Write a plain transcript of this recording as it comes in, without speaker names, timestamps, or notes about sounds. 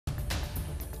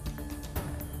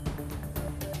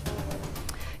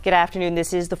Good afternoon.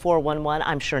 This is the 411.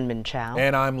 I'm Sherman Chow.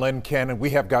 And I'm Len Cannon. We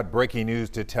have got breaking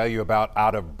news to tell you about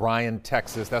out of Bryan,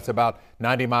 Texas. That's about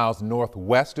 90 miles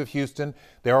northwest of Houston.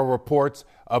 There are reports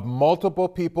of multiple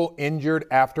people injured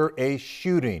after a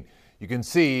shooting. You can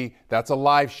see that's a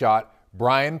live shot.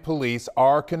 Bryan police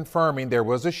are confirming there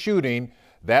was a shooting.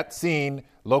 That scene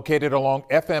located along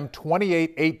FM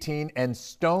 2818 and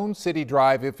Stone City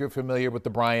Drive, if you're familiar with the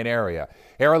Bryan area.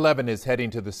 Air 11 is heading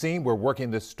to the scene. We're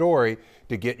working this story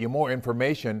to get you more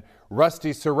information.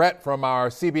 Rusty Surrett from our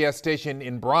CBS station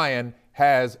in Bryan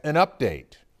has an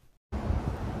update.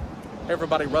 Hey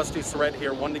everybody, Rusty Surrett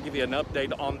here. Wanted to give you an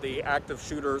update on the active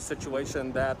shooter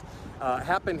situation that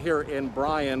happened here in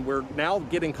Bryan. We're now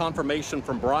getting confirmation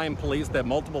from Bryan police that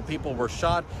multiple people were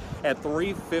shot at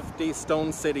 350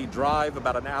 Stone City Drive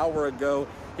about an hour ago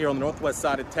here on the northwest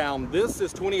side of town. This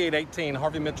is 2818.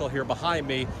 Harvey Mitchell here behind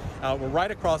me. We're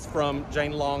right across from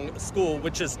Jane Long School,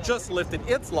 which has just lifted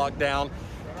its lockdown.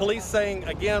 Police saying,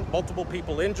 again, multiple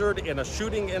people injured in a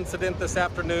shooting incident this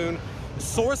afternoon.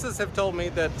 Sources have told me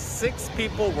that 6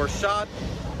 people were shot.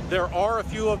 There are a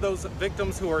few of those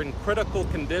victims who are in critical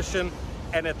condition,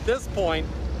 and at this point,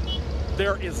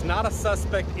 there is not a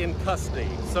suspect in custody.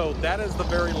 So that is the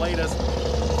very latest.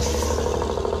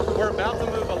 We're about to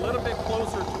move a little bit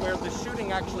closer to where the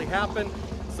shooting actually happened.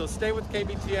 So stay with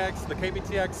KBTX. The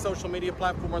KBTX social media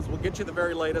platforms will get you the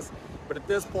very latest. But at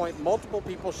this point, multiple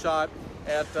people shot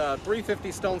at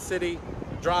 350 Stone City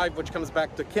Drive, which comes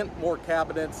back to Kentmore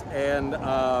Cabinets, and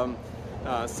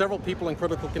several people in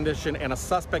critical condition and a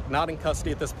suspect not in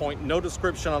custody at this point. No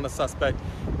description on the suspect.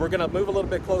 We're going to move a little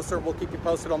bit closer. We'll keep you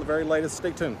posted on the very latest.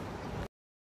 Stay tuned. All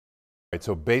right,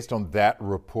 so based on that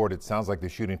report, it sounds like the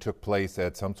shooting took place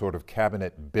at some sort of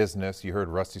cabinet business. You heard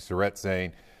Rusty Surrett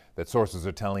saying that sources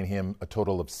are telling him a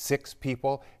total of 6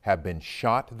 people have been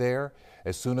shot there.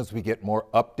 As soon as we get more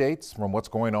updates from what's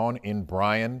going on in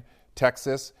Bryan,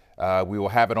 Texas, we will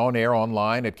have it on air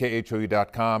online at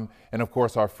khou.com and, of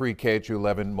course, our free KHOU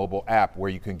 11 mobile app where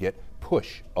you can get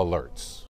push alerts.